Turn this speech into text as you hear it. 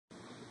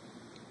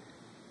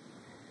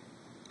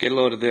Get a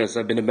load of this.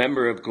 I've been a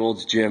member of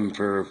Gold's Gym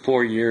for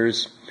 4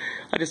 years.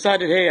 I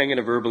decided, hey, I'm going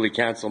to verbally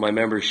cancel my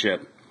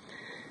membership.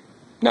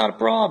 Not a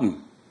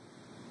problem.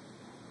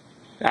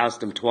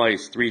 Asked them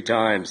twice, 3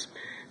 times.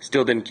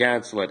 Still didn't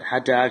cancel it.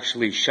 Had to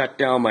actually shut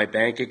down my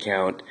bank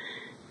account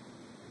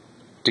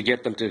to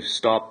get them to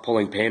stop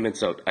pulling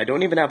payments out. I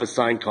don't even have a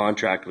signed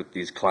contract with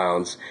these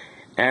clowns.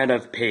 And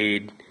I've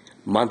paid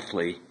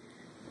monthly,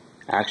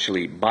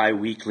 actually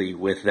bi-weekly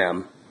with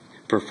them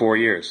for 4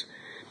 years.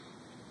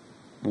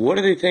 What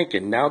are they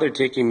thinking? Now they're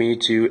taking me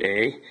to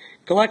a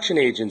collection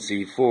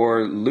agency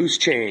for loose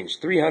change,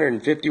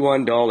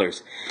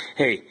 $351.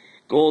 Hey,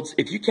 Golds,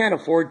 if you can't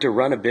afford to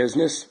run a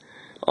business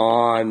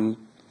on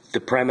the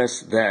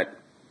premise that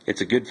it's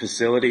a good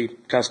facility,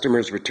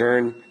 customers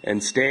return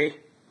and stay,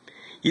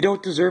 you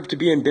don't deserve to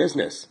be in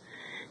business.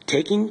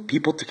 Taking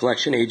people to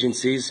collection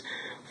agencies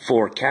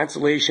for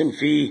cancellation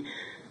fee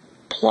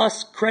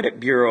plus credit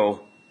bureau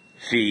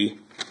fee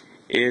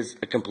is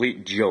a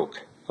complete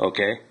joke,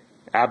 okay?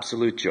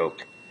 Absolute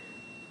joke.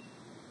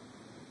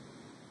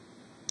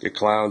 You're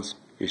clowns.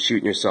 You're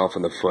shooting yourself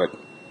in the foot.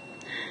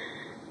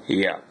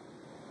 Yeah.